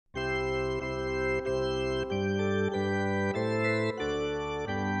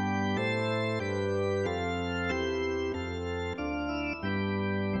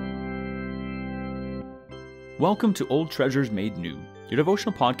Welcome to Old Treasures Made New, your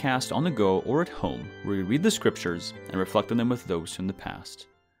devotional podcast on the go or at home, where we read the scriptures and reflect on them with those from the past.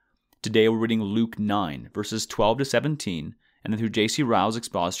 Today we're reading Luke 9, verses 12 to 17, and then through J.C. Ryle's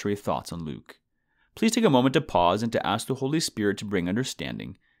expository thoughts on Luke. Please take a moment to pause and to ask the Holy Spirit to bring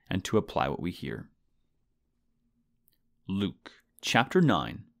understanding and to apply what we hear. Luke chapter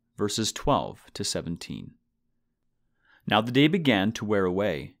 9, verses 12 to 17. Now the day began to wear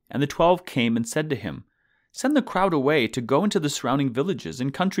away, and the 12 came and said to him, "Send the crowd away to go into the surrounding villages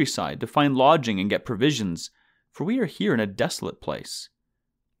and countryside to find lodging and get provisions, for we are here in a desolate place."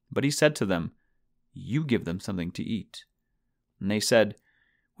 But he said to them, "You give them something to eat." And they said,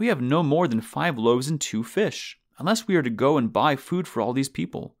 "We have no more than 5 loaves and 2 fish, unless we are to go and buy food for all these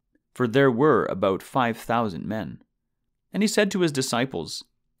people." For there were about 5,000 men. And he said to his disciples,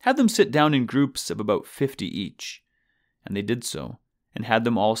 "Have them sit down in groups of about 50 each." And they did so, and had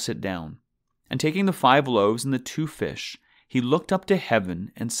them all sit down. And taking the 5 loaves and the 2 fish, he looked up to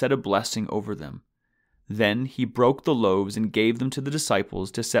heaven and said a blessing over them. Then he broke the loaves and gave them to the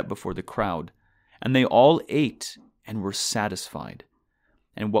disciples to set before the crowd. And they all ate and were satisfied.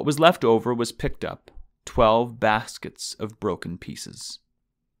 And what was left over was picked up, 12 baskets of broken pieces.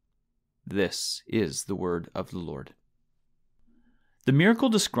 This is the word of the Lord. The miracle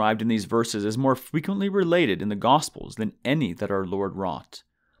described in these verses is more frequently related in the Gospels than any that our Lord wrought.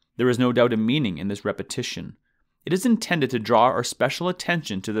 There is no doubt a meaning in this repetition. It is intended to draw our special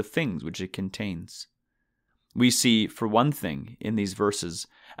attention to the things which it contains. We see, for one thing, in these verses,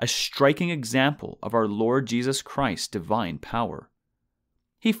 a striking example of our Lord Jesus Christ's divine power.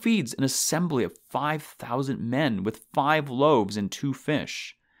 He feeds an assembly of 5,000 men with 5 loaves and 2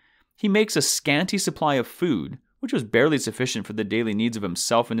 fish. He makes a scanty supply of food, which was barely sufficient for the daily needs of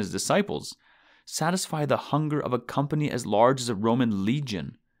himself and his disciples, satisfy the hunger of a company as large as a Roman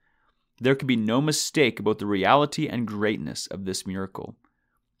legion. There could be no mistake about the reality and greatness of this miracle.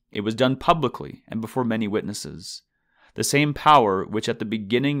 It was done publicly and before many witnesses. The same power which at the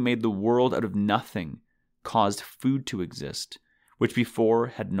beginning made the world out of nothing caused food to exist, which before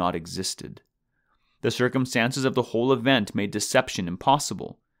had not existed. The circumstances of the whole event made deception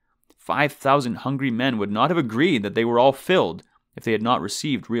impossible. 5,000 hungry men would not have agreed that they were all filled if they had not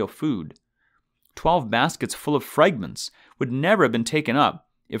received real food. 12 baskets full of fragments would never have been taken up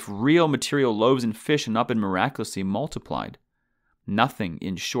if real material loaves and fish had not been miraculously multiplied. Nothing,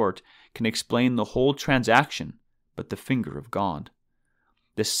 in short, can explain the whole transaction but the finger of God.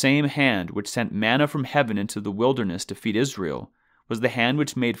 The same hand which sent manna from heaven into the wilderness to feed Israel was the hand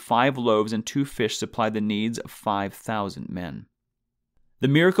which made 5 loaves and 2 fish supply the needs of 5,000 men. The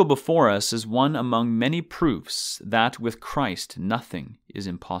miracle before us is one among many proofs that with Christ nothing is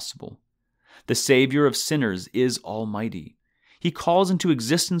impossible. The Savior of sinners is almighty. He calls into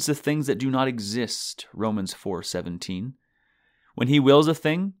existence the things that do not exist, Romans 4:17. When he wills a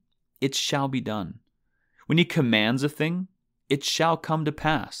thing, it shall be done. When he commands a thing, it shall come to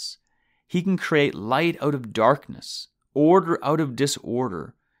pass. He can create light out of darkness, order out of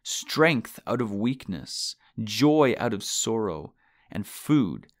disorder, strength out of weakness, joy out of sorrow, and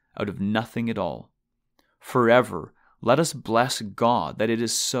food out of nothing at all. Forever, let us bless God that it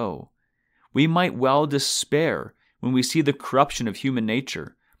is so. We might well despair when we see the corruption of human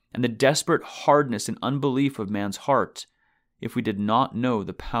nature and the desperate hardness and unbelief of man's heart if we did not know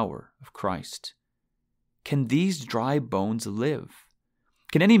the power of Christ. Can these dry bones live?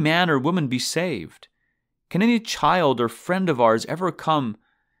 Can any man or woman be saved? Can any child or friend of ours ever come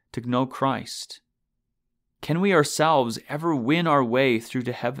to know Christ? Can we ourselves ever win our way through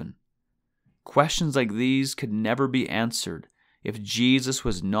to heaven? Questions like these could never be answered if Jesus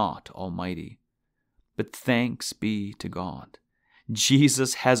was not almighty. But thanks be to God.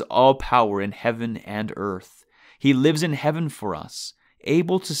 Jesus has all power in heaven and earth. He lives in heaven for us,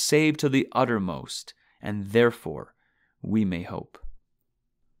 able to save to the uttermost, and therefore we may hope.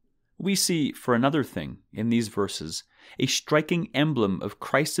 We see, for another thing, in these verses, a striking emblem of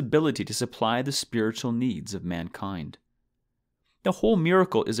Christ's ability to supply the spiritual needs of mankind. The whole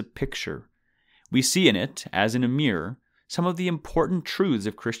miracle is a picture. We see in it, as in a mirror, some of the important truths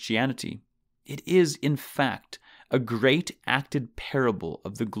of Christianity. It is, in fact, a great acted parable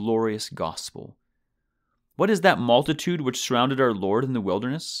of the glorious gospel. What is that multitude which surrounded our Lord in the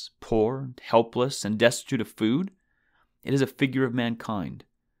wilderness, poor, helpless, and destitute of food? It is a figure of mankind.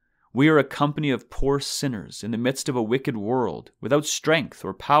 We are a company of poor sinners in the midst of a wicked world, without strength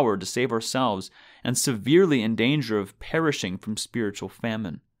or power to save ourselves, and severely in danger of perishing from spiritual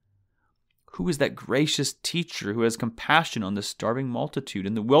famine. Who is that gracious teacher who has compassion on the starving multitude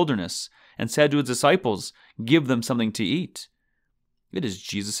in the wilderness and said to his disciples, "Give them something to eat"? It is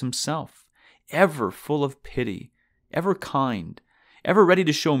Jesus himself, ever full of pity, ever kind, ever ready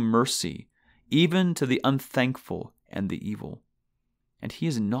to show mercy, even to the unthankful and the evil. And he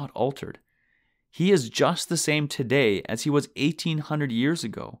is not altered. He is just the same today as he was 1800 years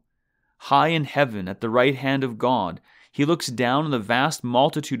ago. High in heaven at the right hand of God, he looks down on the vast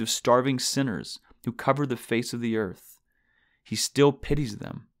multitude of starving sinners who cover the face of the earth. He still pities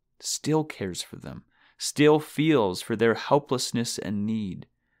them, still cares for them, still feels for their helplessness and need.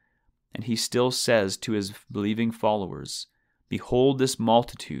 And he still says to his believing followers, "Behold this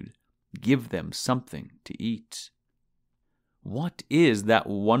multitude, give them something to eat." What is that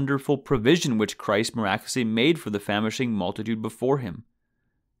wonderful provision which Christ miraculously made for the famishing multitude before him?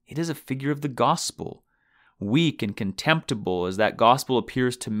 It is a figure of the gospel. Weak and contemptible as that gospel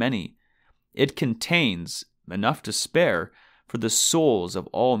appears to many, it contains enough to spare for the souls of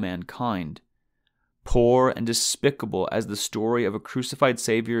all mankind. Poor and despicable as the story of a crucified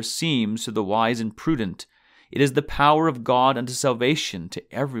Savior seems to the wise and prudent, it is the power of God unto salvation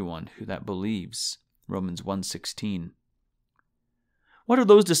to everyone who that believes. Romans 1:16. What are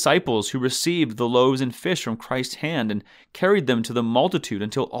those disciples who received the loaves and fish from Christ's hand and carried them to the multitude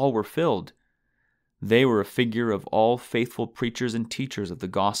until all were filled? They were a figure of all faithful preachers and teachers of the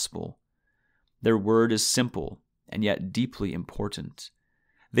gospel. Their word is simple and yet deeply important.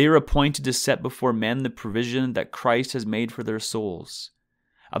 They are appointed to set before men the provision that Christ has made for their souls.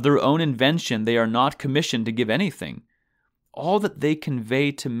 Of their own invention, they are not commissioned to give anything. All that they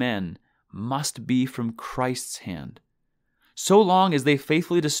convey to men must be from Christ's hand. So long as they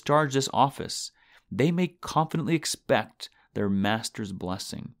faithfully discharge this office, they may confidently expect their Master's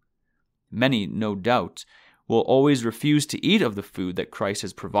blessing. Many, no doubt, will always refuse to eat of the food that Christ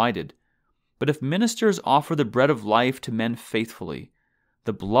has provided. But if ministers offer the bread of life to men faithfully,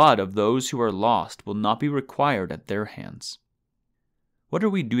 the blood of those who are lost will not be required at their hands. What are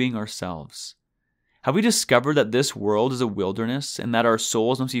we doing ourselves? Have we discovered that this world is a wilderness and that our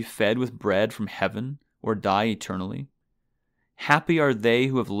souls must be fed with bread from heaven or die eternally? Happy are they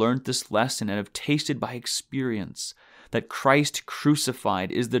who have learned this lesson and have tasted by experience that Christ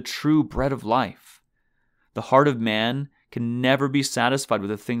crucified is the true bread of life. The heart of man can never be satisfied with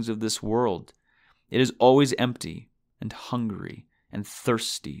the things of this world. It is always empty and hungry and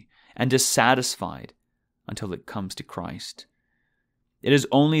thirsty and dissatisfied until it comes to Christ. It is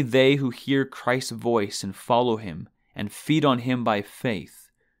only they who hear Christ's voice and follow him and feed on him by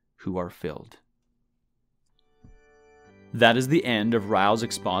faith who are filled. That is the end of Ryle's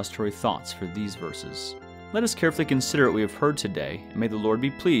expository thoughts for these verses. Let us carefully consider what we have heard today, and may the Lord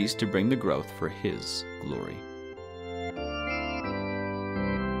be pleased to bring the growth for his glory.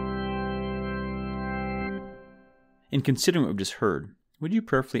 In considering what we've just heard, would you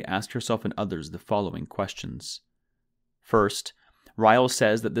prayerfully ask yourself and others the following questions? First, Ryle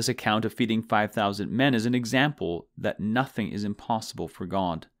says that this account of feeding 5,000 men is an example that nothing is impossible for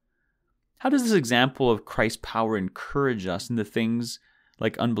God. How does this example of Christ's power encourage us in the things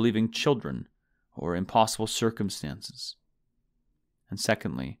like unbelieving children or impossible circumstances? And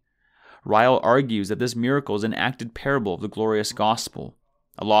secondly, Ryle argues that this miracle is an acted parable of the glorious gospel,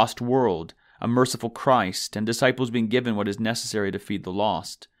 a lost world, a merciful Christ, and disciples being given what is necessary to feed the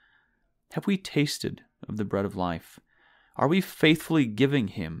lost. Have we tasted of the bread of life? Are we faithfully giving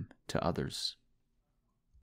him to others?